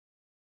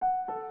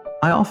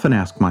I often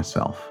ask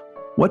myself,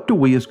 what do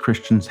we as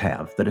Christians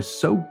have that is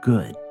so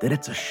good that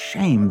it's a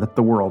shame that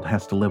the world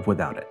has to live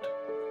without it?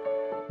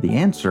 The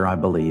answer, I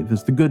believe,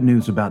 is the good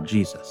news about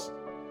Jesus,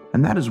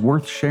 and that is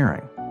worth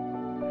sharing.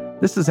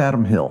 This is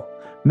Adam Hill,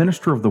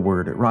 minister of the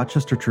Word at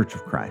Rochester Church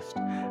of Christ,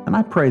 and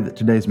I pray that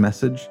today's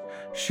message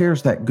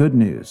shares that good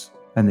news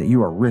and that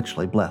you are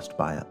richly blessed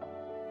by it.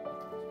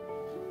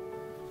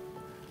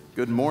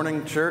 Good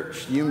morning,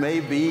 church. You may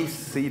be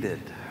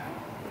seated.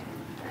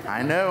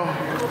 I know.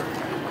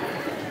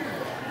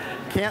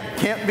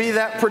 Can't be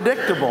that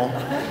predictable.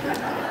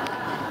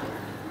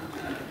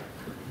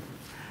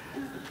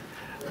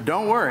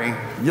 Don't worry,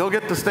 you'll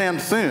get to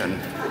stand soon.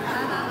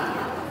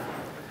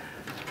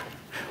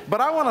 But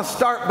I want to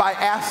start by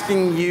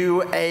asking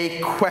you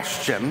a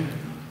question.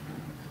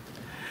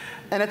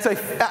 And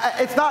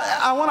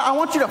I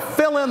want you to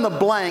fill in the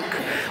blank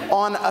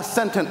on a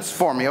sentence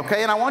for me,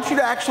 okay? And I want you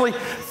to actually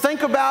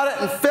think about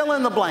it and fill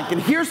in the blank.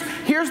 And here's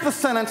the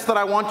sentence that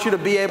I want you to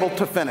be able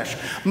to finish.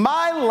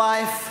 My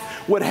life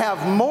would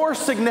have more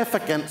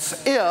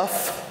significance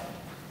if,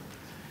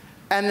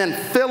 and then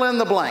fill in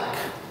the blank.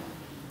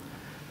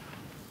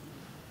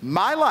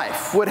 My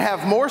life would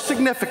have more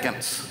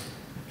significance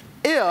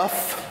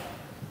if,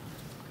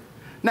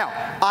 now,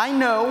 I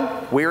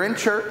know we're in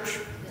church,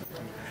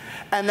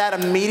 and that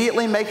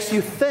immediately makes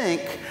you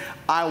think,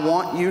 I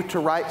want you to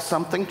write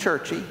something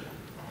churchy.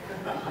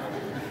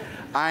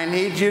 I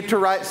need you to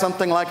write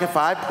something like, if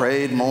I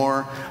prayed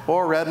more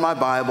or read my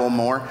Bible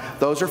more.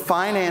 Those are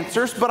fine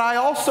answers, but I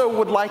also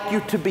would like you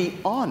to be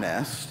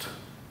honest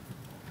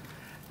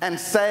and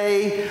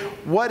say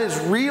what is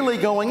really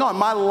going on.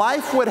 My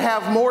life would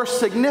have more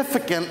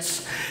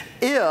significance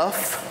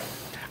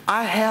if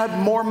I had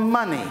more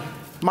money.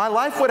 My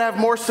life would have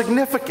more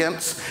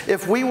significance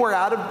if we were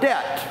out of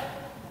debt.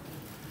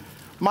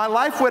 My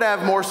life would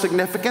have more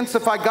significance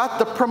if I got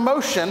the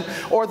promotion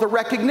or the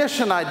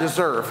recognition I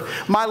deserve.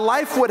 My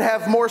life would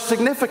have more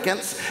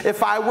significance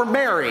if I were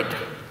married.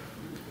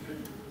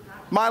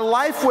 My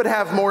life would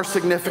have more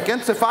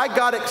significance if I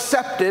got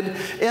accepted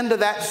into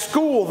that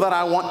school that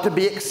I want to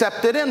be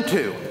accepted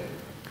into.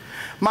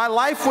 My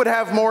life would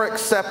have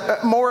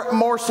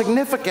more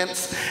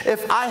significance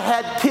if I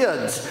had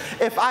kids,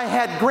 if I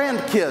had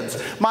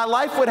grandkids. My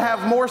life would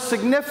have more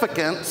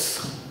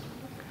significance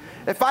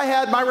if I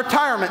had my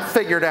retirement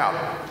figured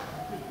out.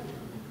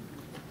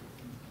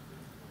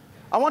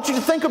 I want you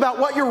to think about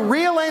what your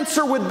real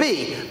answer would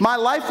be. My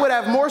life would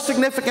have more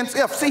significance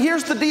if. See,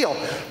 here's the deal.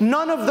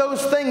 None of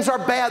those things are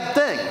bad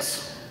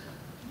things.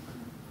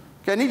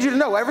 Okay, I need you to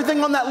know,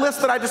 everything on that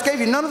list that I just gave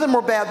you, none of them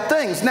were bad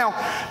things. Now,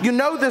 you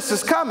know this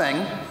is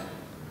coming.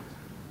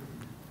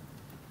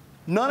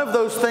 None of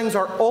those things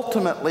are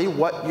ultimately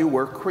what you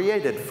were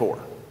created for.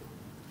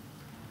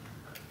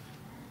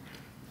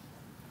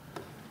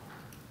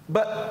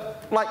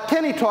 But like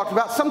Kenny talked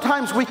about,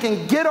 sometimes we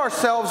can get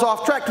ourselves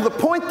off track to the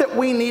point that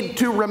we need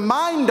to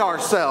remind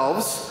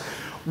ourselves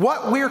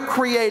what we're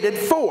created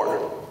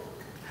for.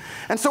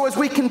 And so as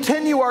we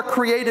continue our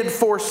Created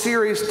For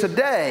series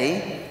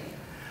today,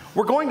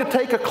 we're going to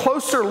take a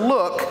closer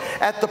look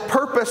at the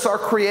purpose our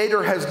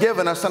Creator has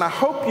given us. And I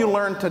hope you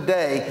learn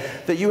today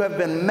that you have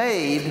been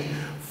made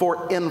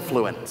for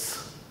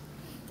influence.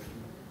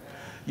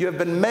 You have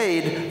been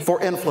made for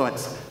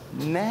influence.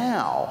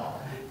 Now,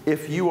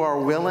 if you are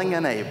willing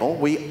and able,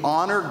 we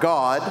honor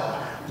God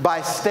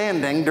by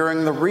standing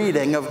during the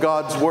reading of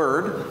God's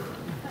Word.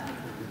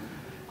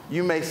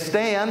 You may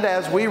stand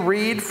as we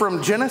read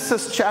from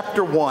Genesis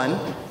chapter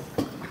 1,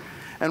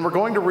 and we're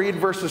going to read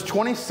verses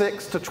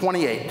 26 to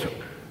 28.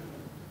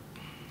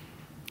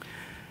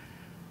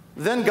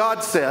 Then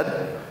God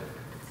said,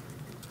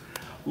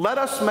 "Let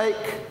us make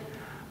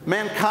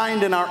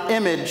mankind in our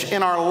image,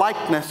 in our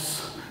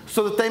likeness,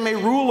 so that they may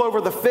rule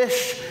over the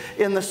fish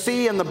in the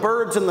sea and the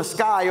birds in the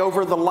sky,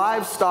 over the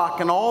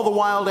livestock and all the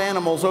wild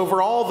animals, over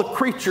all the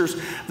creatures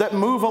that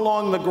move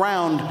along the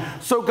ground."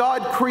 So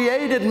God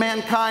created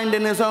mankind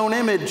in His own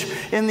image.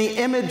 In the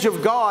image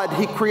of God,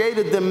 He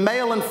created them.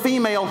 Male and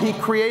female, He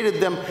created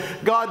them.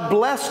 God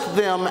blessed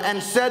them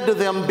and said to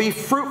them, "Be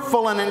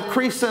fruitful and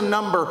increase in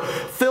number.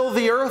 Fill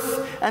the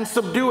earth and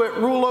subdue it.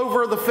 Rule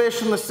over the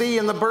fish in the sea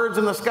and the birds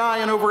in the sky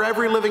and over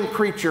every living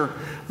creature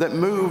that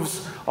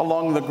moves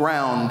along the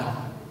ground."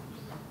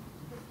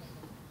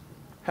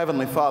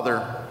 Heavenly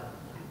Father,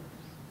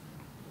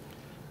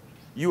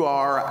 You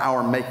are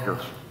our Maker,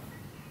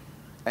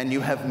 and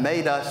You have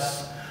made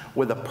us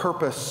with a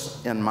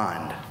purpose in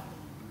mind.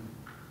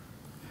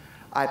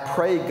 I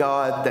pray,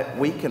 God, that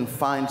we can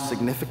find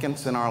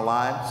significance in our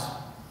lives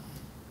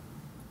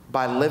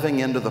by living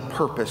into the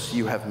purpose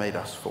You have made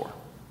us for.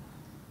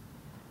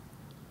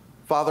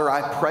 Father,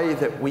 I pray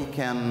that we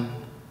can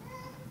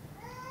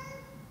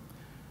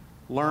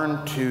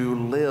learn to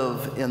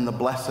live in the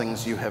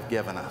blessings You have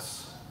given us,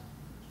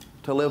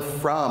 to live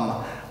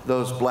from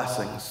those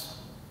blessings.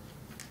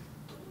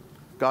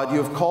 God,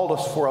 You have called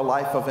us for a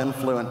life of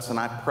influence, and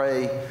I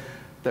pray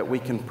that we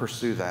can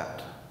pursue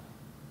that.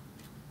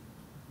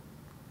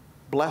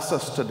 Bless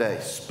us today.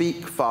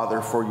 Speak,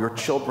 Father, for Your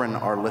children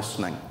are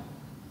listening.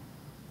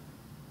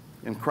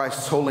 In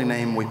Christ's holy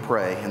name we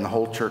pray, and the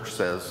whole church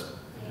says,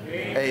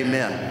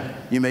 Amen.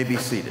 You may be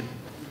seated.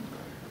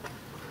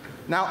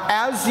 Now,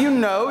 as you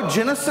know,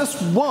 Genesis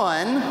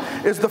 1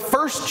 is the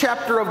first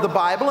chapter of the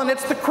Bible, and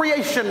it's the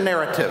creation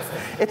narrative.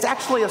 It's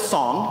actually a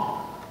song.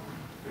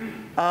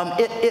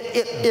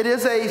 It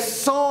is a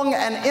song,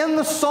 and in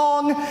the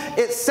song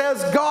it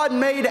says God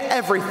made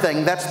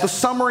everything. That's the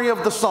summary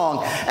of the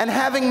song. And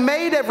having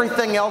made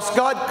everything else,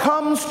 God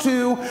comes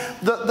to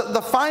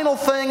the final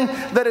thing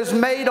that is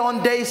made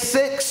on day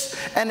 6,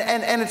 and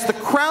it's the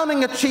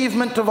crowning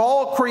achievement of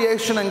all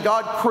creation, and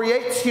God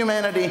creates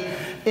humanity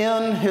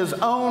in His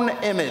own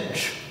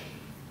image.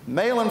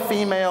 Male and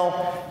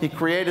female, He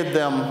created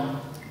them.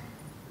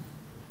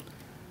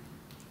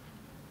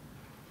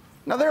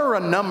 Now, there are a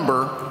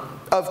number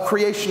of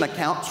creation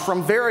accounts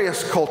from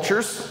various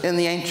cultures in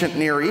the ancient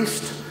Near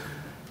East,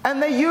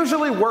 and they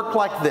usually work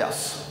like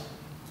this.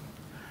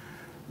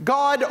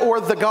 God or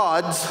the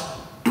gods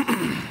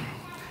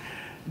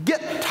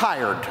get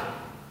tired,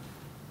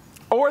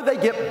 or they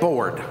get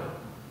bored.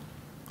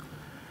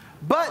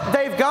 But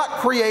they've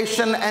got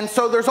creation, and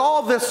so there's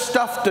all this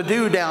stuff to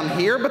do down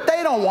here, but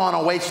they don't want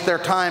to waste their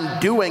time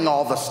doing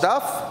all the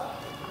stuff.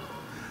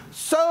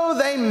 So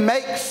they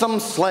make some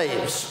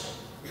slaves,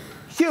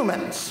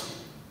 humans.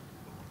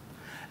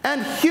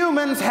 And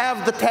humans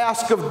have the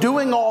task of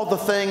doing all the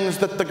things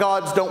that the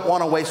gods don't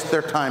want to waste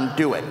their time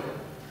doing.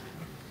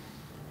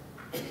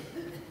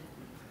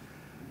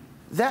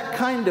 That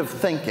kind of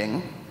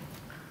thinking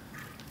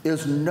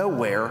is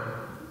nowhere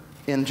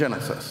in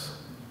Genesis.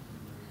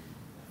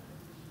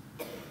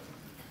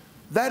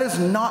 That is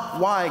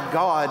not why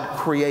God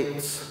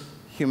creates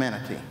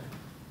humanity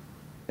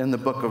in the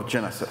book of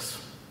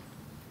Genesis.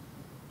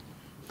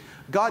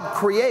 God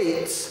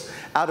creates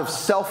out of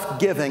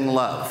self-giving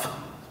love.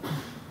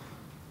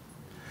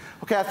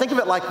 Okay, I think of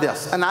it like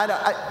this. And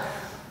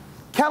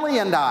Kelly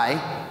and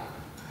I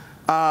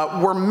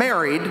were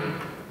married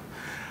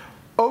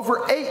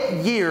over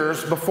 8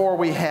 years before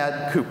we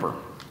had Cooper.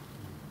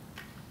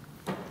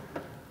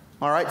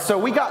 All right, so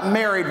we got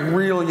married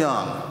real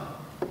young.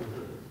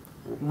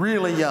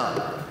 Really young.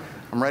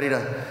 I'm ready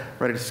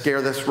to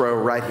scare this row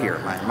right here,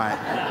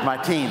 my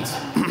teens.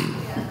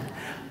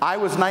 I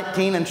was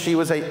 19 and she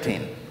was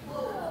 18.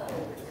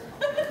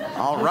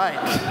 All right.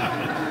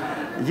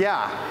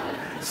 Yeah.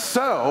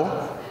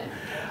 So,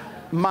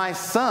 my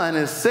son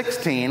is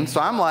 16, so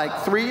I'm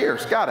like 3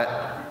 years. Got it.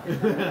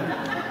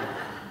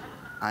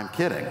 I'm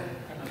kidding.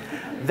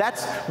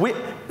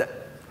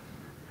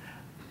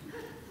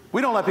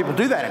 We don't let people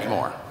do that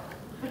anymore.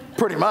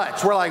 Pretty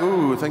much. We're like,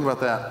 ooh, think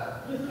about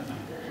that.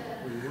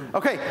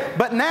 Okay,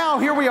 but now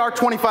here we are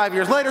 25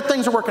 years later,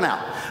 things are working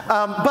out.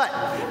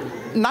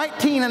 But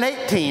 19 and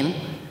 18,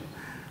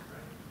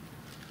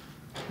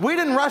 we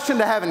didn't rush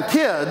into having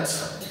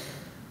kids.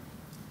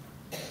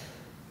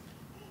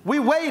 We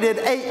waited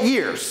 8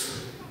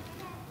 years.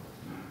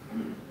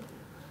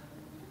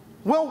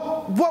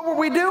 Well, what were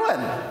we doing?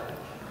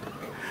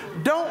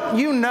 Don't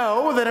you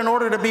know that in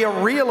order to be a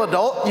real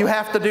adult, you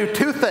have to do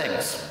 2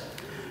 things?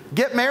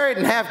 Get married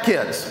and have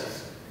kids.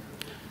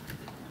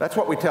 That's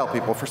what we tell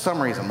people. For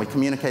some reason, we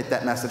communicate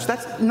that message.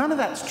 None of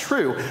that's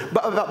true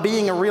about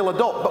being a real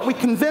adult, but we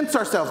convince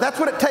ourselves that's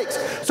what it takes.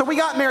 So we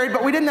got married,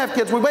 but we didn't have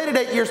kids. We waited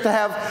 8 years to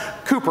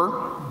have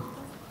Cooper.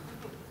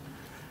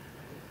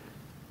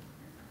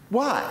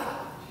 Why?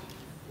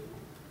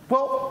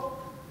 Well,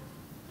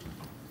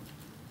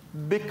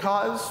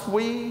 because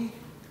we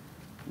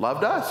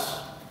loved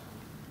us.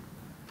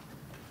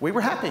 We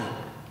were happy.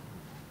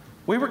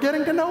 We were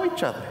getting to know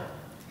each other.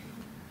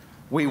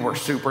 We were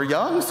super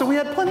young, so we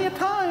had plenty of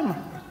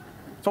time.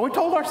 So we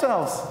told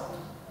ourselves.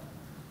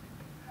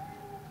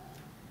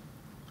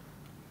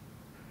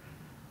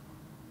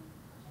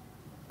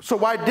 So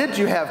why did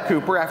you have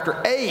Cooper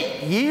after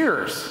 8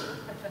 years?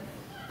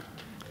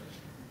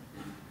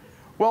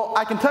 Well,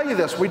 I can tell you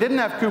this. We didn't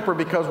have Cooper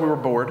because we were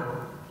bored.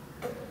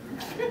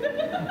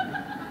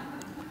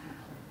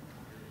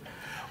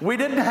 We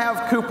didn't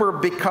have Cooper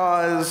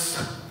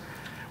because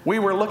we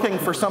were looking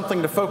for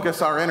something to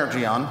focus our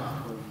energy on.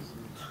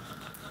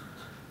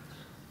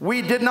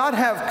 We did not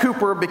have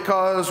Cooper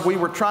because we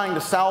were trying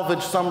to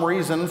salvage some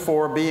reason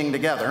for being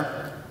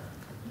together.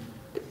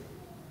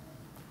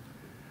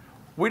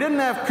 We didn't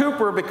have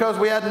Cooper because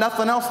we had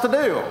nothing else to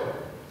do.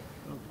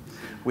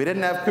 We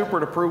didn't have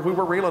Cooper to prove we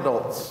were real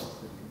adults.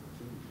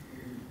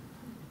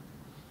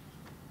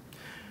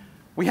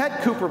 We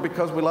had Cooper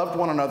because we loved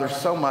one another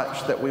so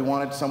much that we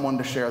wanted someone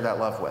to share that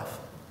love with.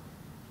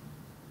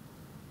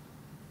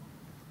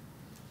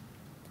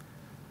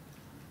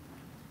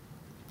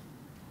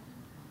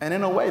 And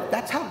in a way,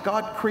 that's how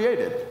God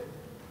created.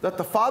 That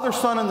the Father,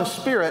 Son, and the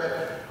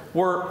Spirit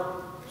were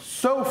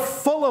so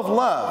full of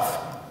love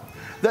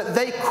that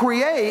they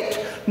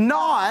create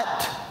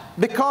not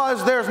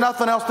because there's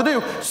nothing else to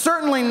do.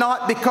 Certainly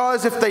not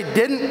because if they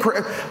didn't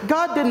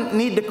God didn't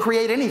need to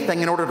create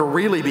anything in order to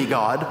really be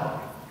God.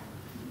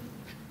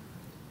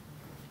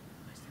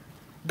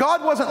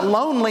 God wasn't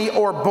lonely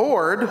or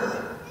bored.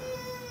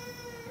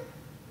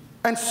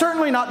 And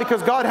certainly not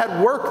because God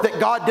had work that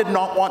God did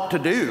not want to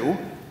do,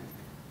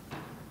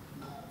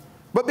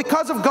 but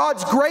because of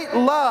God's great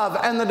love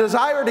and the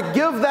desire to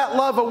give that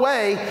love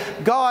away,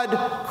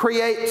 God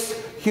creates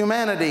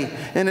humanity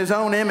in His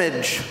own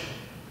image.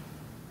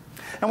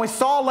 And we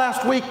saw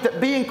last week that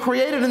being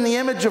created in the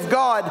image of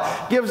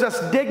God gives us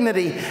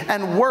dignity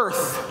and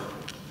worth.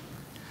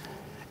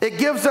 It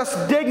gives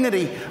us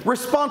dignity,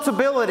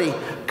 responsibility,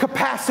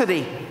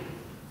 capacity.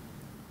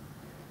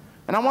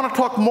 And I want to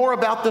talk more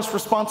about this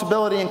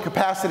responsibility and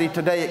capacity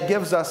today. It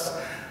gives us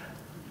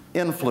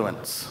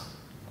influence.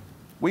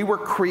 We were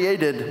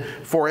created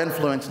for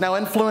influence. Now,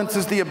 influence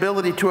is the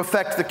ability to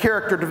affect the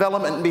character,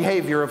 development, and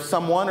behavior of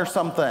someone or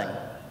something.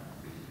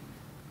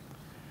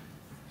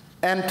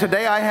 And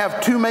today I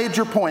have two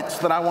major points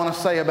that I want to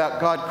say about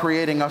God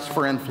creating us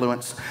for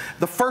influence.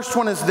 The first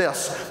one is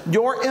this: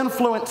 your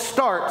influence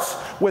starts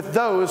with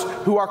those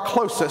who are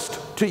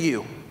closest to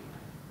you.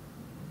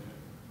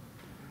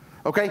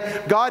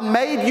 Okay? God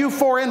made you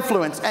for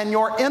influence, and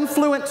your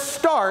influence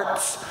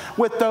starts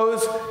with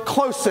those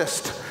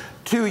closest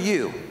to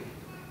you.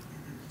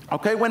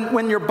 Okay?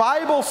 When your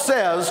Bible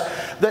says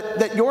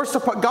that you're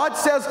supposed, God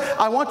says,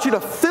 I want you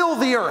to fill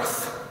the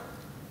earth.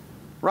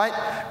 Right?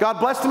 God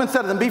blessed them and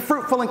said to them, be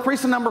fruitful,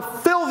 increase in number,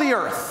 fill the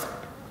earth,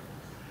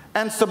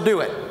 and subdue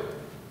it.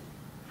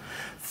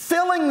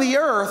 Filling the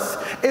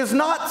earth is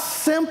not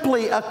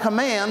simply a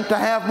command to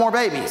have more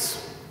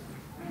babies.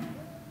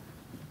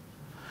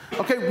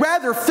 Okay,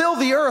 rather, fill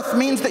the earth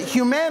means that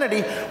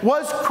humanity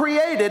was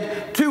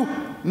created to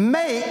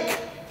make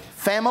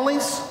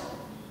families,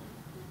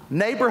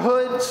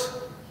 neighborhoods,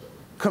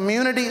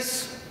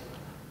 communities,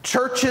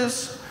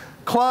 churches,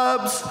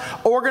 clubs,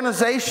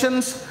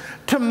 organizations,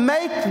 to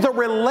make the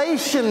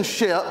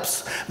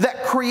relationships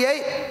that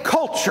create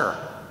culture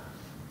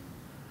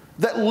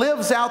that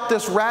lives out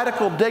this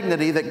radical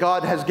dignity that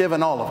God has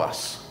given all of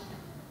us.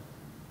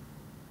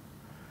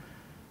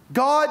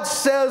 God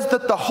says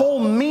that the whole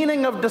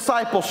meaning of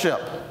discipleship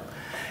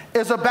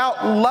is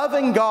about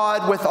loving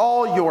God with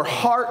all your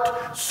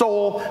heart,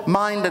 soul,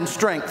 mind, and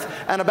strength,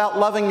 and about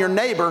loving your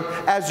neighbor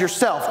as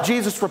yourself.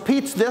 Jesus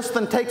repeats this,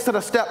 then takes it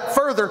a step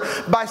further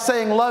by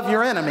saying, love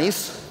your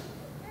enemies.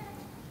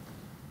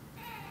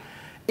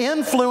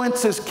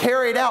 Influence is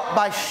carried out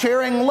by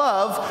sharing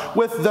love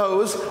with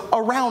those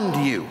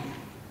around you.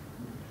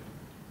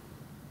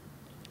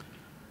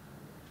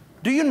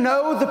 Do you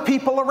know the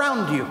people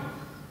around you?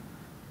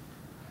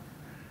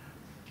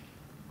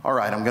 All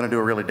right, I'm going to do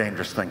a really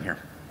dangerous thing here.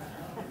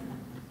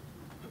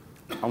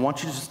 I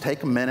want you to just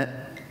take a minute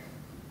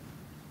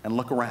and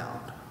look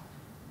around.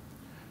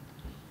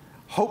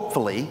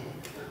 Hopefully,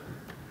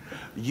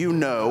 you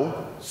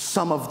know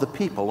some of the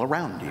people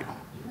around you.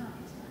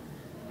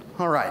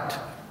 All right.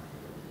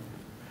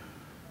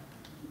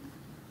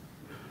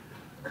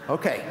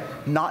 Okay,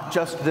 not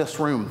just this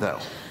room, though.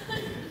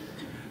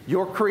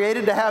 You're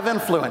created to have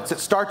influence. It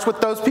starts with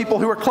those people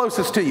who are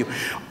closest to you.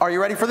 Are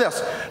you ready for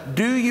this?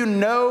 Do you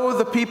know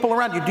the people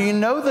around you? Do you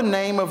know the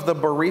name of the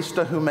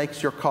barista who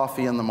makes your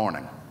coffee in the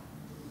morning?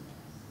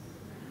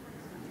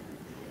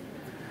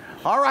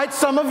 All right,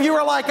 some of you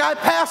are like, I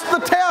passed the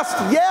test.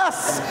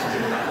 Yes,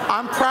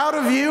 I'm proud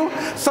of you.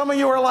 Some of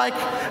you are like,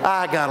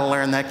 I got to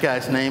learn that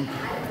guy's name.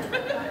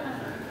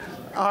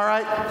 All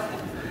right.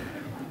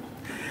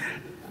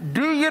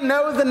 Do you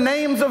know the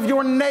names of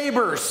your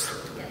neighbors?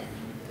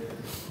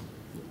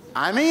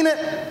 I mean it.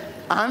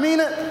 I mean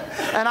it.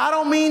 And I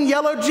don't mean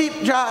yellow Jeep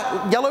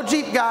guy.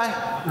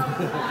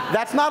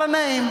 That's not a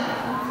name.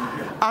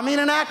 I mean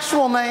an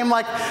actual name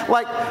like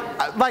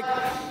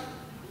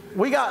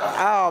we got,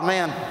 oh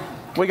man,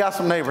 we got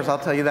some neighbors, I'll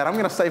tell you that. I'm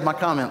going to save my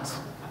comments.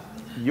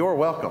 You're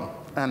welcome.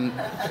 And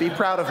be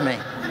proud of me.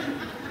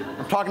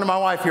 I'm talking to my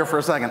wife here for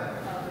a second.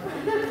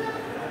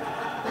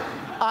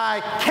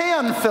 I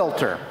can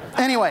filter.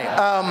 Anyway,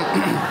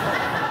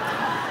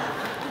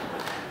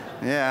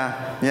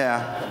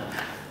 yeah.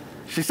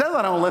 She says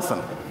I don't listen.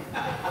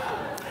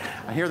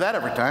 I hear that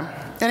every time.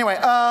 Anyway,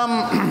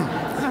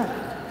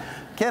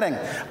 kidding.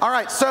 All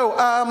right, so,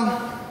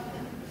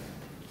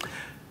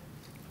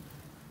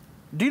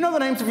 do you know the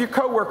names of your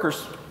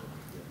coworkers?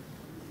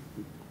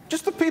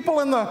 Just the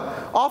people in the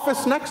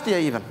office next to you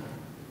even,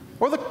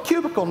 or the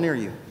cubicle near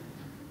you.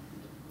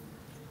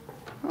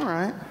 All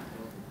right.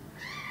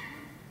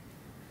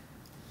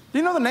 Do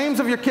you know the names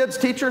of your kids'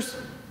 teachers?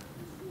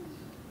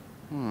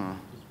 Oh.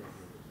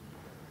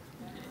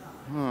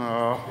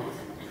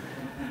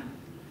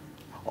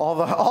 All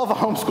the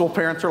homeschool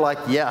parents are like,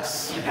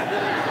 yes.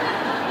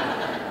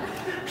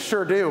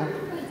 Sure do.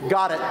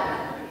 Got it.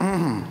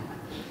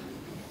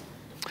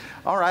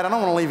 All right, I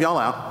don't want to leave y'all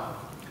out.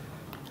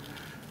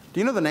 Do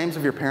you know the names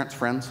of your parents'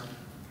 friends?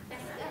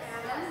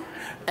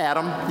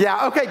 Adam.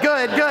 Yeah, okay,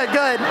 good.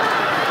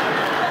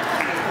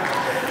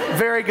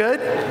 Very good.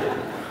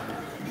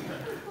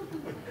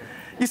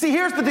 You see,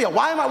 here's the deal.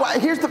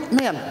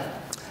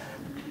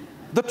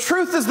 The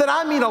truth is that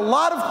I meet a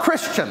lot of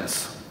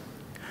Christians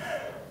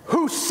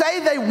who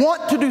say they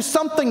want to do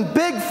something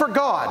big for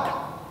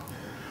God,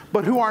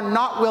 but who are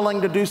not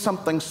willing to do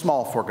something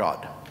small for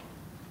God.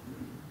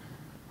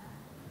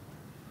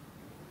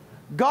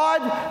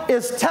 God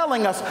is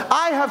telling us,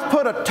 I have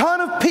put a ton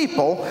of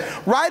people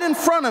right in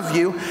front of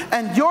you,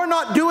 and you're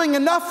not doing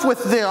enough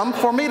with them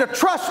for me to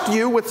trust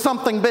you with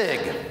something big.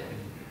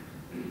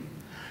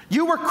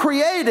 You were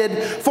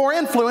created for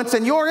influence,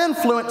 and your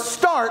influence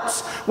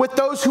starts with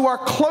those who are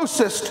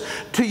closest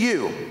to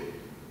you.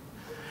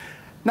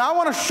 Now, I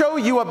want to show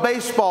you a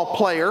baseball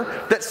player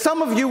that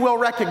some of you will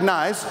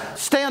recognize,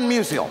 Stan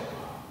Musial.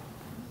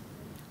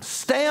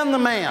 Stan the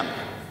man.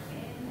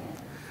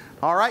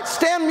 All right,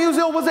 Stan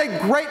Musial was a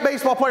great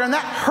baseball player, and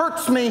that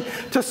hurts me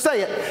to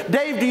say it.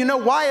 Dave, do you know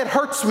why it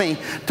hurts me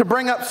to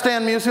bring up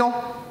Stan Musial?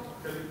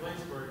 Because he plays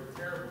for a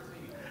terrible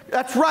team.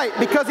 That's right,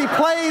 because he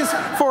plays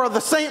for the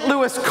St.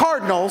 Louis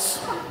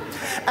Cardinals,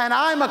 and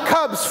I'm a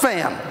Cubs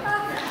fan.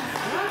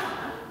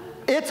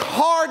 It's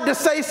hard to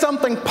say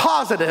something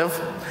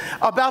positive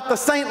about the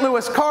St.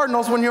 Louis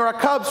Cardinals when you're a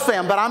Cubs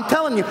fan, but I'm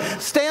telling you,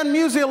 Stan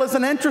Musial is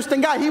an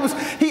interesting guy. He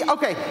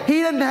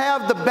didn't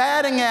have the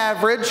batting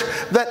average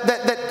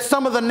that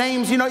some of the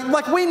names,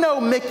 like we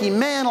know Mickey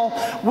Mantle,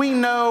 we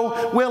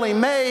know Willie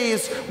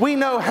Mays, we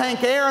know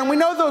Hank Aaron, we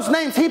know those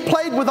names. He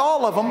played with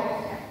all of them.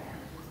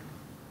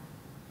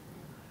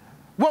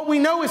 What we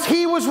know is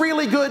he was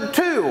really good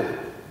too.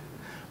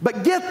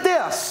 But get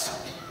this.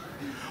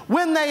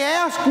 When they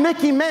asked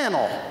Mickey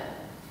Mantle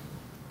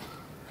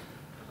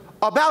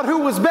about who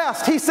was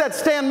best, he said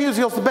Stan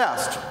Musial's the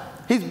best.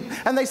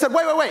 And they said,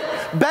 wait,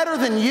 better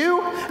than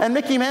you? And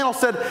Mickey Mantle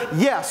said,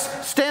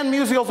 yes, Stan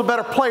Musial's a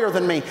better player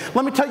than me.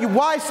 Let me tell you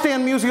why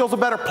Stan Musial's a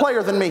better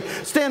player than me.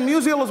 Stan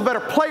Musial is a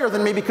better player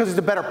than me because he's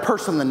a better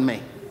person than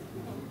me.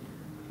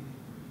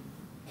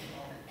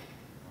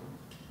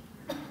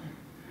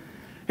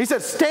 He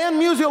said, Stan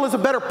Musial is a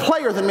better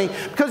player than me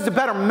because he's a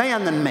better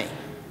man than me.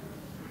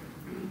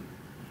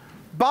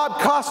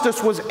 Bob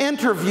Costas was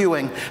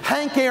interviewing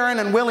Hank Aaron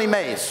and Willie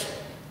Mays,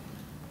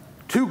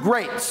 two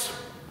greats.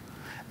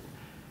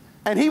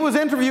 And he was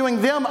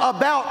interviewing them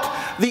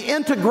about the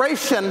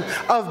integration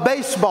of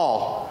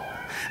baseball.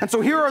 And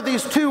so here are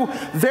these two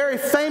very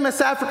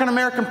famous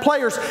African-American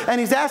players,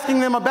 and he's asking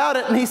them about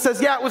it, and he says,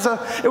 yeah, it was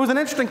an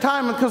interesting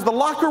time because the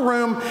locker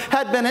room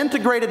had been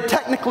integrated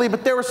technically,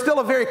 but there was still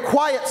a very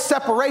quiet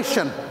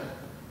separation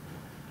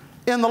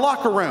in the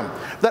locker room,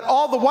 that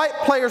all the white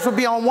players would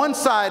be on one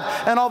side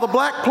and all the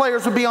black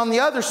players would be on the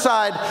other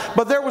side,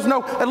 but there was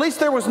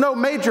no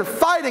major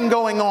fighting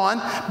going on,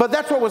 but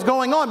that's what was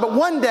going on. But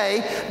one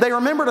day they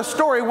remembered a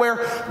story where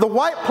the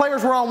white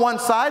players were on one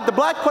side, the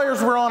black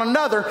players were on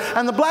another,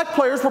 and the black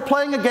players were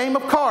playing a game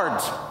of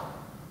cards.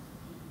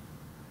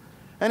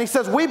 And he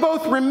says, we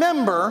both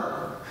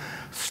remember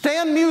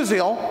Stan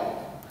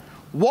Musial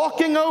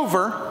walking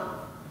over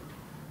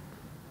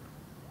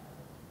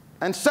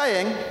and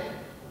saying,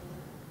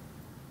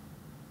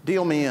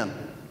 deal me in.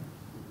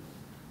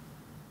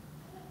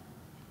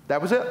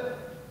 That was it.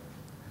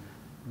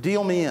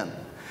 Deal me in.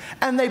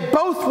 And they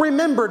both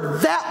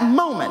remembered that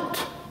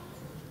moment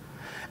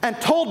and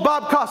told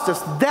Bob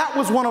Costas that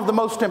was one of the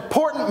most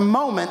important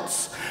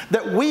moments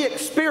that we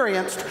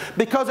experienced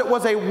because it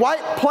was a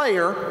white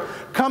player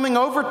coming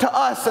over to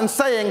us and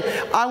saying,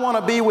 I want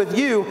to be with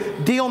you,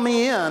 deal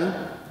me in.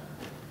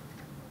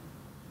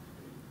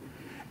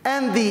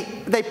 And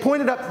they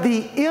pointed up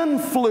the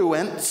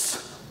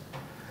influence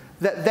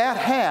that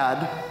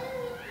had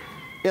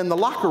in the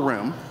locker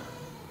room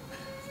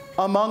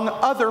among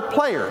other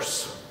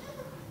players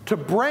to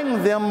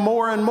bring them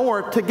more and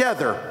more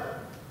together.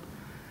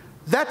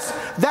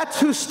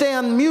 That's who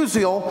Stan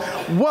Musial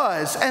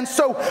was. And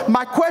so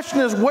my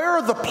question is, where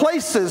are the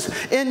places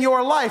in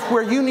your life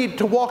where you need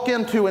to walk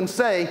into and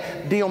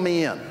say, deal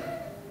me in?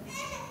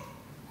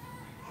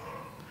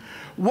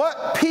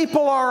 What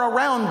people are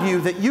around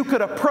you that you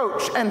could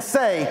approach and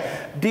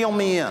say, deal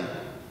me in?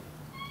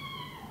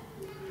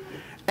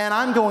 And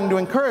I'm going to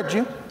encourage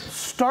you,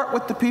 start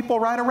with the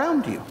people right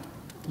around you.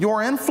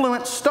 Your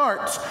influence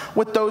starts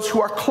with those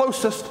who are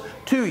closest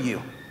to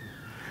you.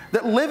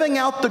 That living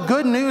out the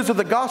good news of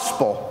the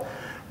gospel,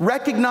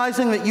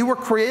 recognizing that you were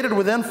created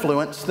with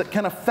influence that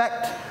can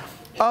affect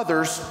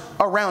others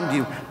around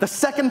you. The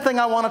second thing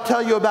I want to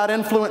tell you about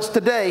influence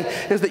today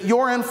is that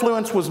your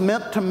influence was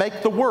meant to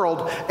make the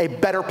world a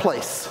better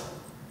place.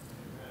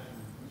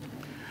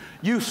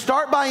 You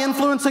start by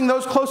influencing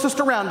those closest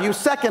around you.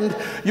 Second,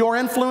 your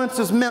influence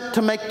is meant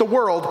to make the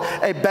world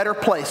a better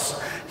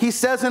place. He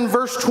says in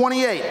verse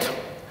 28,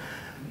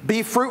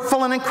 be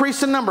fruitful and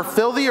increase in number,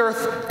 fill the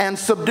earth and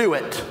subdue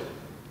it.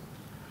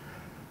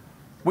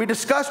 We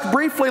discussed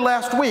briefly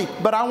last week,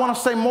 but I want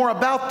to say more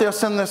about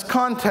this in this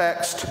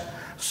context.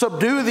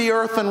 Subdue the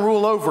earth and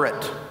rule over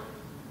it.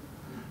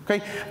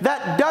 Okay?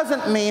 That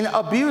doesn't mean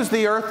abuse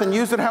the earth and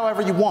use it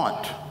however you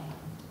want.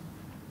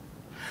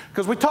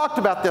 Because we talked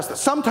about this, that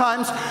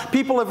sometimes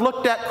people have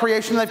looked at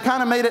creation, they've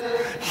kind of made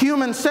it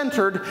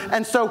human-centered,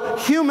 and so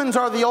humans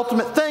are the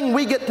ultimate thing,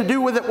 we get to do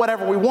with it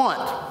whatever we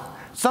want.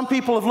 Some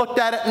people have looked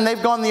at it and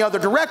they've gone the other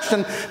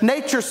direction,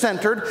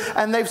 nature-centered,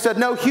 and they've said,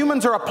 no,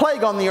 humans are a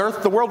plague on the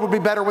earth, the world would be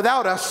better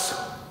without us.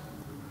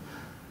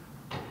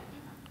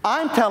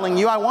 I'm telling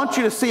you, I want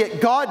you to see it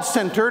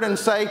God-centered and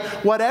say,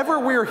 whatever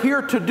we're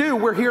here to do,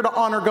 we're here to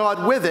honor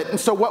God with it. And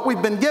so what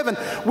we've been given,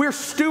 we're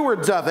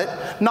stewards of it,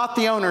 not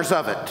the owners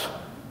of it.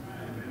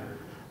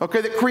 Okay,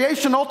 that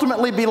creation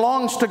ultimately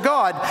belongs to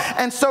God.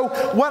 And so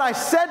what I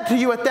said to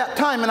you at that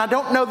time, and I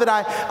don't know that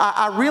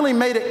I really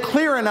made it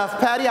clear enough,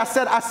 Patty, I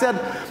said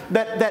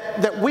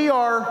that we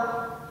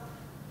are,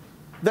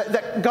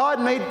 that God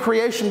made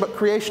creation, but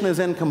creation is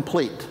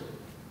incomplete.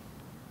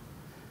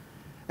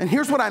 And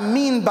here's what I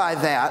mean by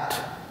that.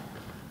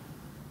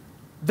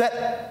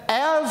 That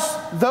as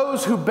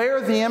those who bear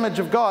the image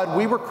of God,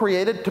 we were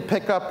created to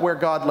pick up where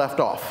God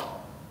left off.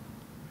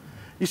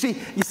 You see,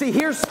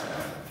 here's,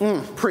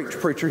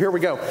 preacher, here we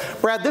go.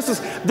 Brad, this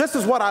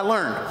is what I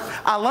learned.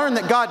 I learned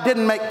that God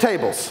didn't make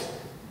tables,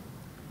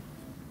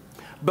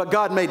 but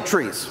God made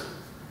trees.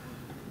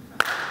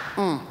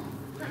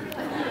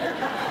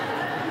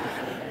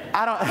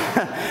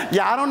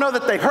 I don't know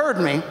that they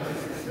heard me,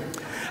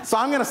 so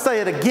I'm going to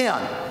say it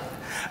again.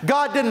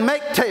 God didn't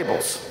make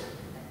tables.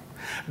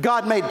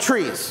 God made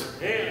trees.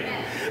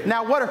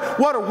 Now,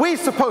 what are we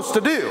supposed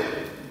to do?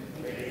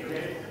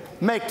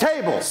 Make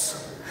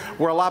tables.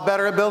 We're a lot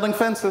better at building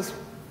fences.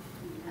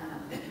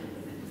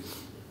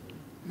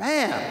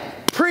 Man,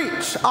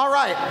 preach. All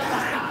right.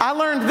 I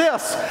learned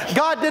this.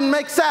 God didn't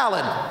make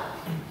salad.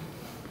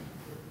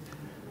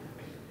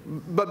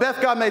 But Beth,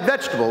 God made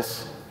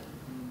vegetables.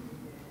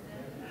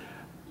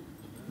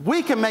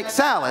 We can make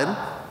salad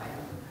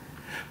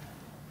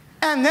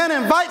and then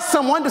invite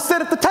someone to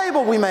sit at the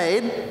table we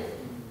made,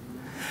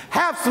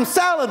 have some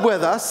salad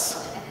with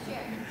us,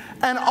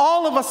 and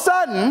all of a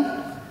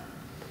sudden,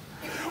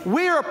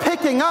 we are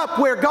picking up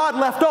where God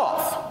left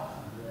off.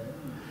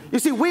 You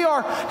see, we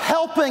are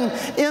helping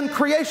in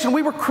creation.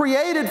 We were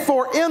created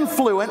for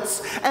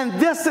influence, and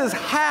this is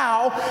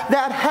how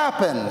that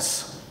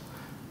happens.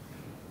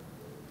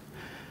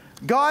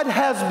 God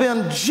has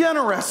been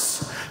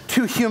generous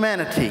to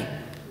humanity.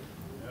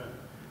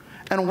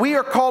 And we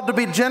are called to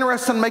be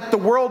generous and make the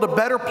world a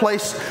better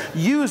place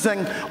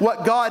using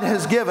what God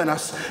has given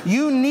us.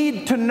 You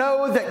need to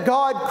know that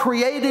God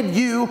created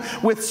you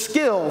with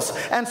skills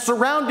and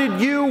surrounded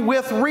you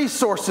with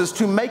resources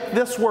to make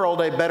this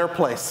world a better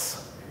place.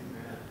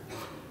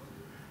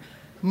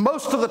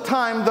 Most of the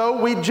time,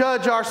 though, we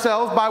judge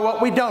ourselves by what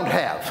we don't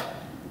have.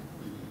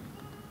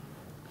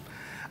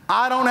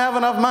 I don't have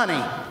enough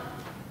money.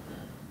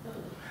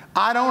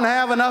 I don't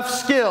have enough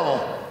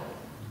skill.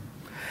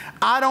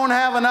 I don't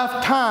have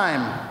enough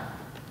time.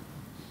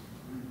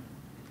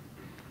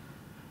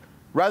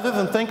 Rather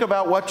than think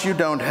about what you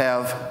don't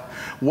have,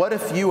 what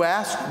if you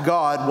ask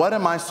God, what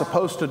am I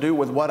supposed to do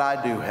with what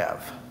I do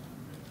have?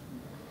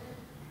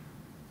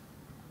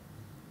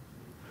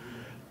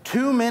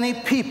 Too many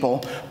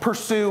people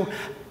pursue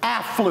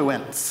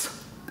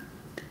affluence,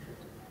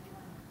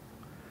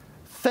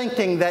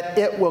 thinking that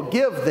it will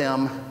give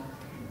them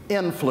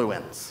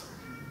influence.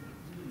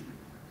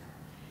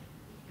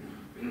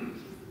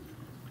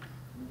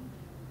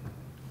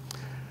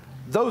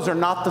 Those are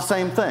not the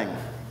same thing.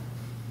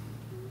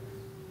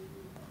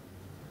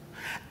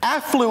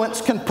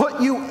 Affluence can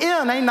put you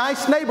in a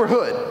nice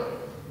neighborhood.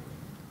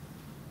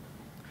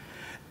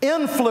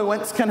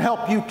 Influence can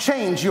help you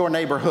change your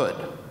neighborhood.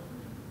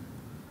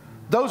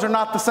 Those are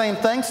not the same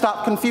thing.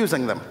 Stop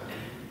confusing them.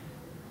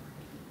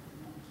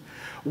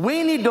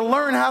 We need to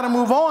learn how to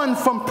move on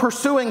from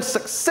pursuing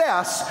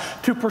success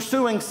to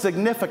pursuing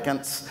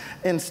significance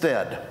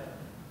instead.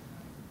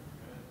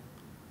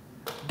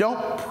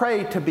 Don't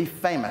pray to be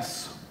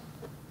famous.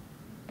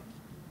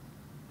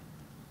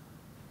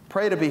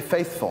 Pray to be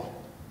faithful.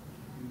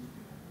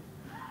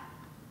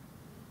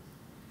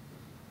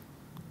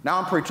 Now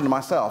I'm preaching to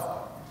myself.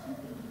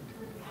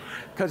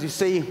 Because you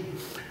see,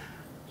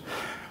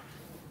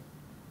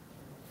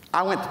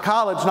 I went to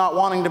college not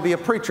wanting to be a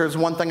preacher. Is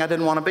one thing I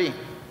didn't want to be.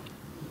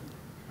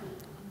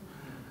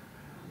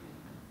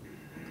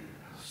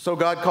 So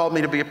God called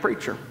me to be a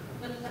preacher.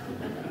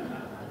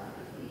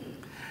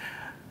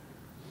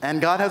 And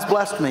God has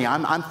blessed me.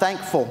 I'm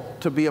thankful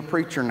to be a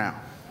preacher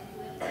now.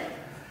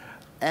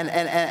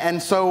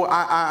 And so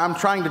I'm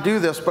trying to do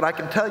this, but I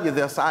can tell you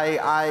this.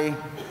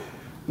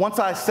 Once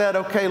I said,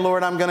 okay,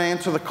 Lord, I'm going to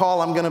answer the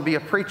call, I'm going to be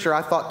a preacher,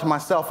 I thought to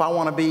myself, I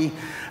want to be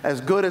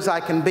as good as I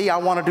can be. I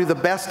want to do the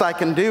best I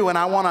can do, and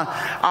I want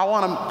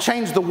to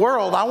change the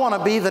world. I want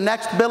to be the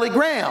next Billy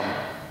Graham.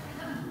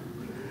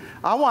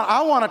 I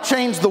want to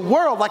change the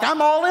world. Like,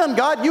 I'm all in,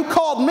 God. You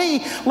called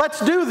me.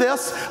 Let's do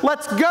this.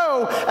 Let's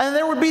go. And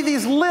there would be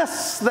these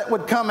lists that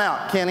would come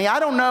out, Kenny. I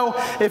don't know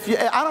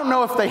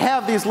if they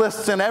have these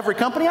lists in every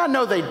company. I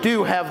know they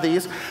do have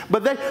these.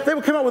 But they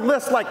would come out with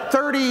lists like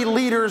 30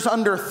 leaders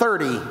under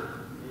 30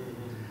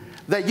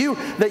 that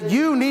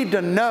you need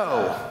to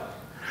know.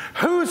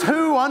 Who's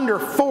who under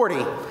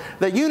 40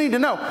 that you need to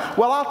know.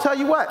 Well, I'll tell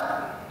you what.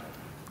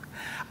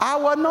 I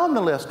wasn't on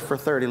the list for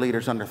 30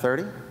 leaders under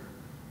 30.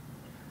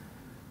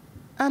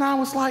 And I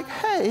was like,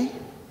 hey,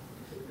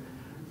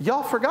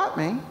 y'all forgot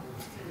me.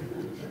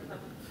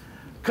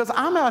 Because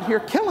I'm out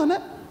here killing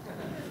it.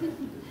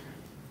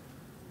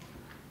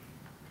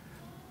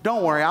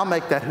 Don't worry, I'll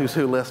make that who's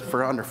who list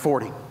for under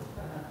 40.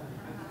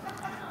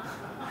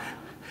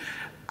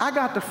 I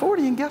got to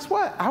 40, and guess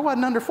what? I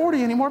wasn't under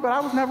 40 anymore, but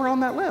I was never on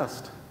that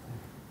list.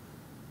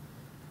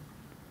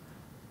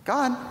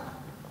 God,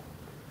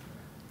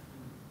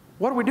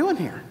 what are we doing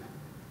here?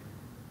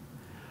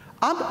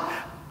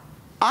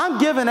 I'm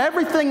giving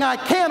everything I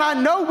can. I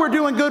know we're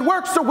doing good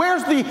work, so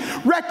where's the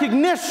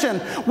recognition?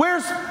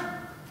 Where's...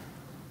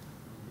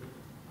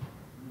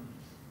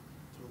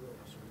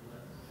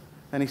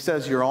 And he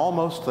says, you're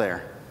almost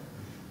there.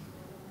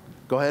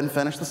 Go ahead and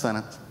finish the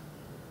sentence.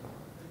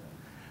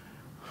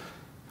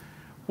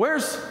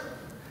 Where's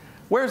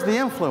the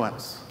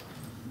influence?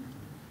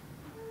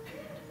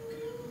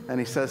 And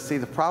he says, see,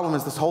 the problem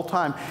is this whole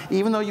time,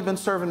 even though you've been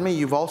serving me,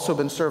 you've also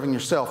been serving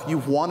yourself.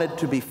 You've wanted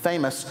to be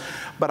famous,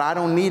 but I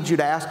don't need you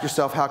to ask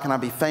yourself, how can I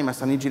be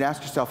famous? I need you to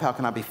ask yourself, how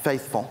can I be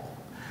faithful?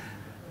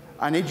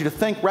 I need you to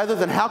think, rather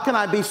than how can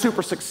I be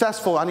super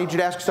successful, I need you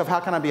to ask yourself,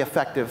 how can I be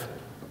effective?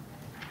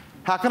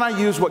 How can I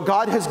use what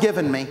God has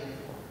given me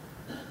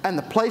and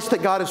the place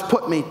that God has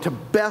put me to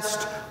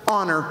best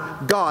honor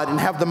God and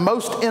have the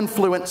most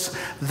influence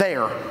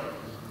there?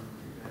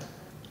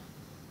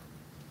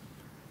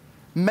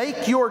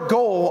 Make your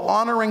goal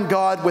honoring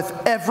God with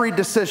every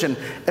decision,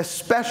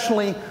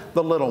 especially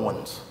the little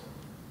ones.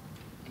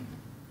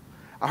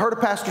 I heard a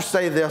pastor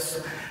say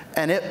this,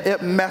 and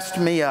it messed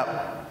me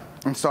up.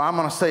 And so I'm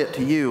going to say it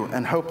to you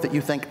and hope that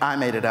you think I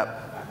made it up.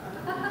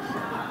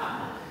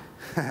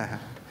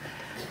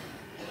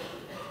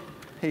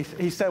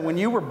 He said, when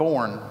you were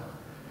born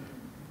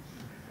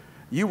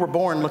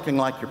looking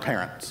like your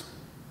parents.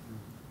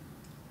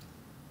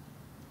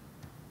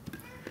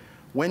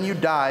 When you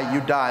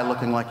die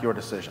looking like your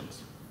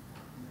decisions.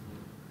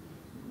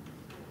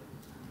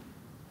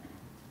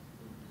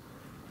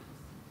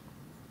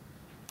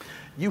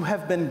 You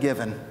have been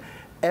given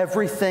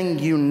everything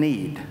you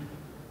need.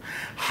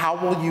 How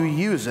will you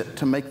use it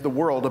to make the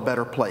world a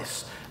better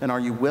place? And are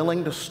you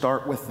willing to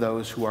start with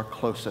those who are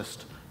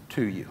closest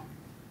to you?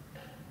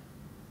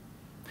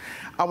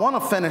 I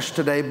want to finish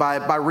today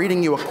by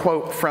reading you a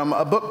quote from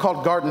a book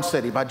called Garden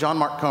City by John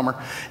Mark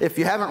Comer. If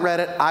you haven't read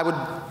it, I would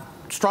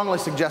strongly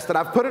suggest that.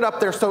 I've put it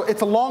up there, so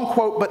it's a long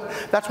quote, but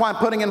that's why I'm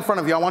putting it in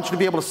front of you. I want you to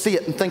be able to see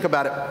it and think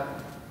about it.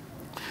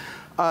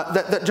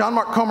 That John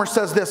Mark Comer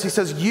says this. He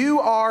says,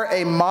 you are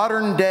a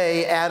modern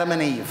day Adam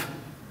and Eve.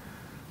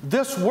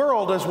 This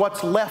world is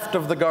what's left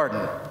of the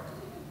garden.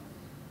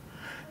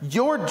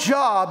 Your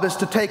job is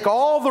to take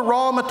all the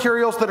raw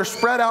materials that are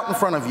spread out in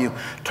front of you,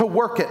 to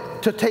work it,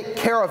 to take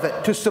care of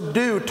it, to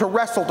subdue, to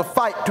wrestle, to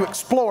fight, to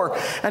explore,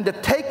 and to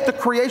take the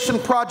creation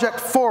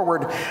project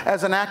forward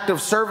as an act of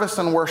service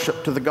and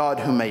worship to the God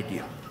who made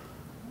you.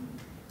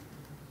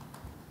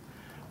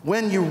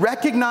 When you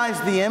recognize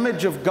the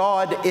image of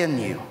God in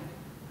you,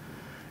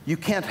 you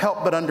can't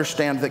help but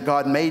understand that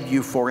God made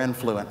you for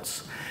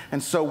influence.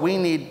 And so we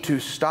need to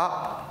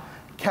stop,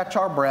 catch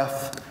our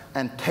breath,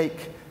 and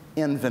take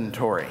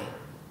inventory.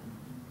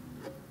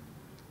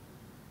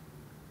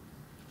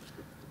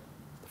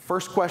 The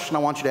first question I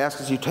want you to ask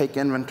as you take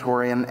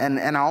inventory, and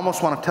I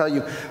almost want to tell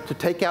you to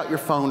take out your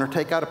phone or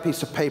take out a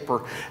piece of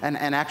paper and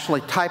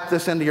actually type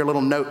this into your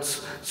little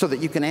notes so that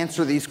you can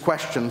answer these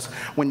questions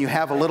when you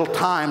have a little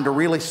time to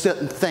really sit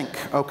and think.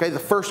 Okay, the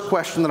first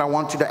question that I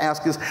want you to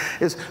ask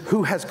is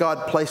who has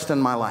God placed in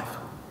my life?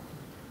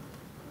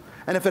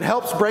 And if it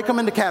helps, break them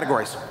into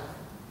categories.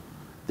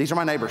 These are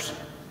my neighbors.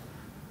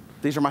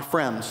 These are my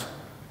friends.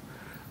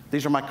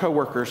 These are my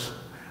coworkers.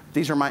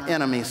 These are my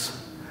enemies.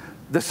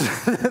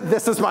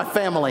 This is my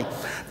family.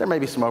 There may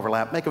be some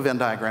overlap. Make a Venn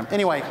diagram.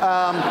 Anyway.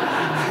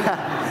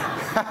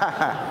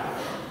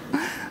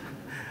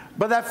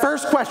 But that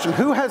first question,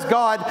 who has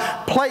God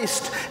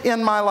placed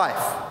in my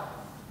life?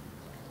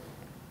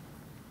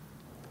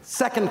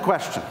 Second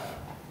question,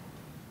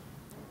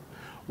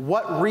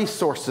 what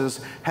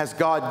resources has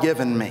God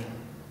given me?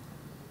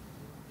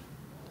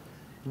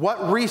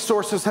 What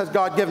resources has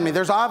God given me?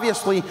 There's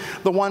obviously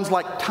the ones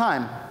like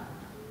time.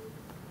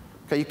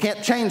 Okay, you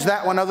can't change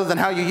that one other than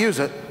how you use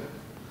it.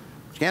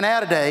 You can't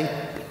add a day.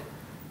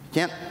 You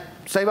can't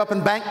save up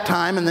and bank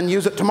time and then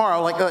use it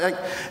tomorrow.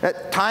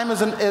 Time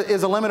is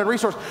a limited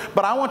resource.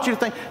 But I want you to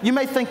think, you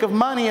may think of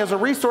money as a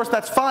resource.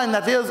 That's fine.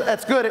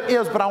 That's good. It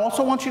is. But I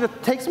also want you to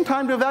take some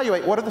time to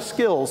evaluate, what are the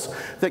skills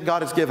that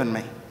God has given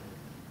me?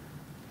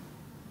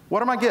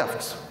 What are my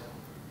gifts?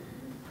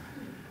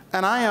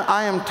 And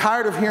I am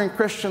tired of hearing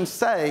Christians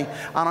say,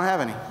 I don't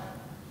have any.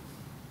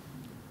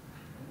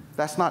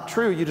 That's not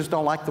true. You just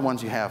don't like the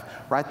ones you have.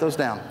 Write those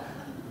down.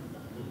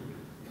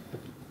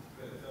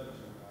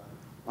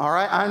 All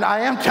right?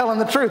 I am telling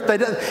the truth.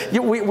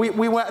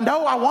 We went,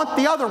 no, I want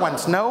the other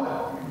ones.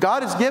 No.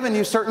 God has given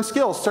you certain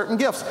skills, certain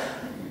gifts.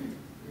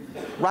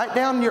 Write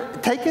down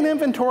take an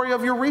inventory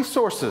of your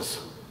resources.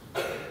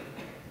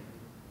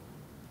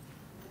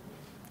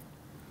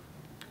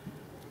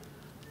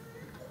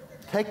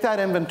 Take that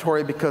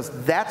inventory, because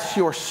that's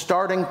your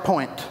starting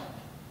point.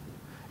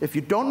 If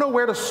you don't know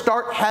where to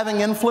start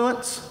having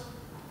influence,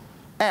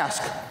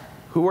 ask,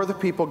 who are the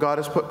people God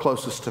has put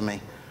closest to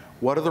me?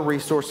 What are the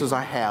resources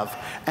I have?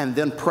 And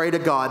then pray to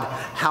God,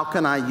 how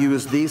can I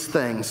use these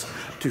things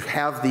to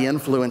have the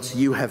influence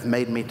you have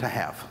made me to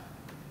have?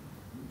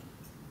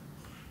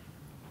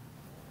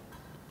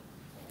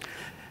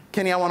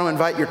 Kenny, I want to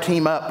invite your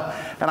team up,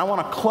 and I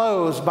want to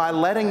close by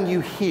letting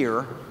you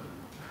hear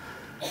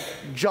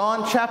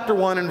John chapter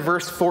 1 and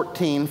verse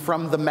 14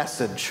 from the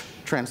Message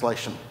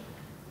translation.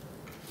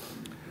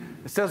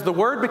 It says, "The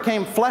Word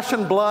became flesh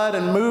and blood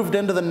and moved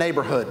into the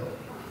neighborhood.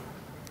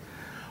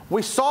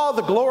 We saw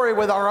the glory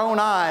with our own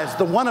eyes,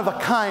 the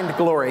one-of-a-kind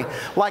glory,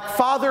 like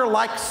Father,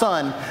 like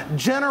Son,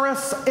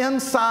 generous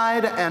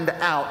inside and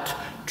out,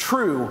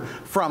 true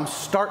from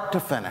start to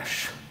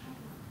finish."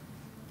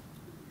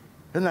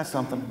 Isn't that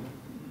something?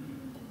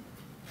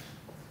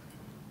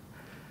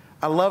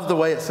 I love the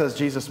way it says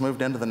Jesus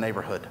moved into the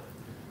neighborhood.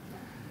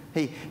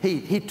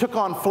 He took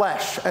on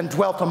flesh and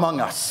dwelt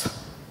among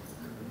us.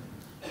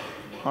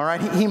 All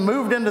right, he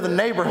moved into the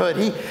neighborhood.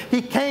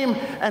 He came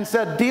and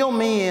said, "Deal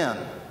me in."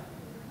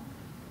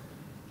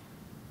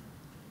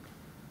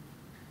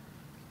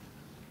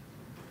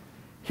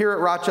 Here at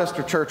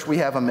Rochester Church, we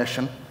have a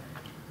mission.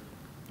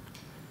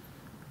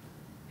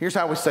 Here's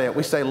how we say it.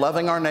 We say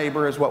loving our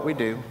neighbor is what we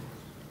do,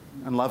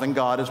 and loving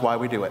God is why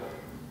we do it.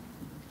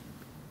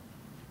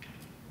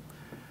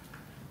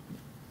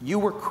 You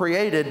were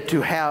created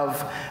to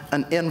have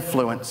an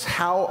influence.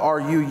 How are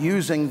you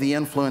using the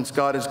influence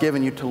God has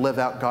given you to live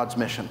out God's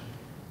mission?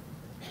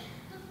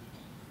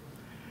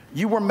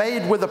 You were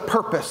made with a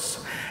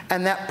purpose,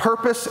 and that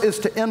purpose is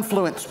to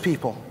influence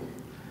people.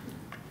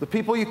 The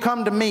people you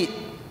come to meet,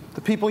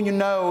 the people you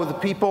know, the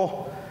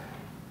people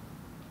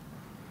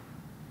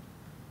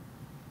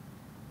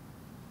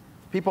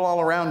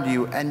all around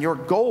you, and your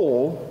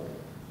goal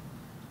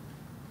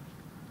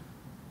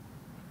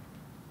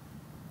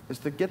is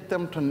to get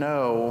them to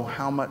know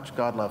how much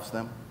God loves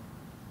them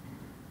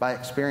by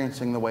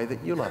experiencing the way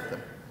that you love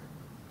them.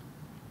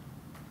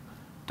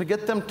 To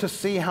get them to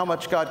see how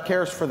much God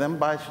cares for them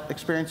by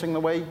experiencing the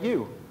way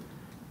you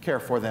care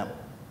for them.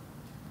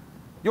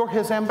 You're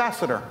His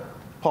ambassador,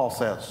 Paul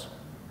says.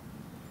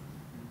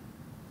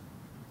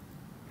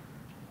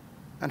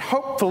 And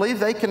hopefully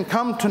they can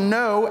come to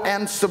know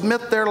and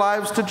submit their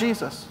lives to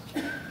Jesus.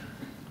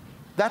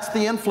 That's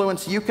the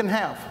influence you can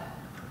have.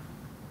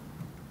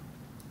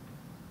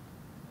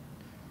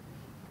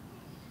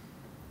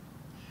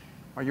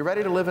 Are you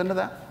ready to live into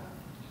that?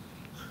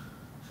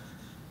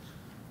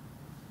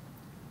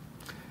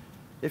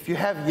 If you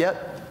have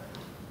yet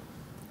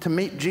to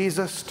meet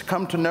Jesus, to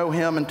come to know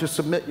Him, and to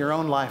submit your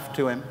own life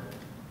to Him,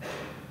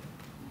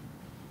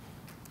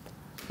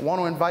 I want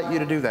to invite you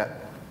to do that.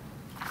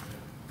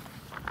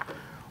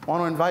 I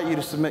want to invite you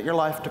to submit your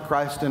life to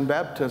Christ in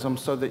baptism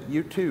so that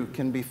you too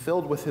can be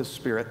filled with His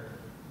Spirit,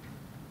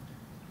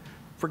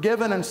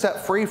 forgiven and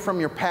set free from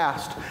your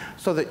past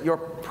so that your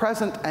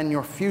present and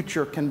your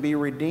future can be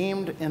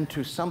redeemed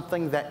into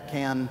something that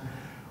can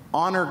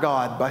honor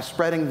God by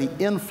spreading the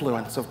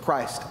influence of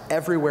Christ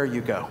everywhere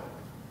you go.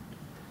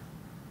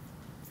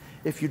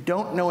 If you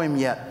don't know Him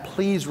yet,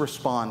 please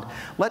respond.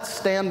 Let's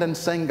stand and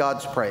sing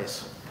God's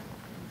praise.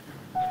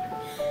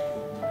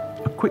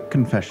 A quick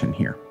confession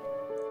here.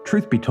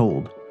 Truth be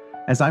told,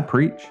 as I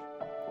preach,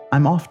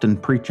 I'm often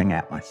preaching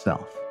at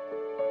myself.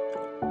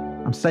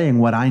 I'm saying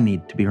what I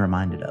need to be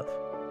reminded of.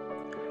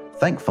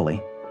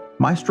 Thankfully,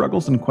 my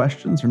struggles and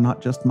questions are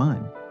not just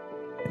mine.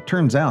 It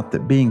turns out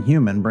that being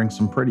human brings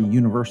some pretty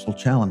universal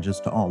challenges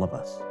to all of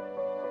us.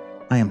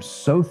 I am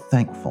so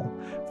thankful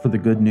for the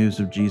good news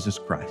of Jesus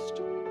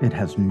Christ. It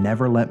has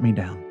never let me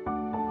down.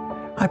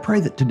 I pray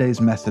that today's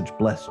message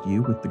blessed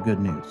you with the good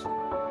news.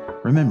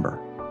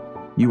 Remember,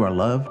 you are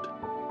loved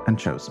and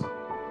chosen.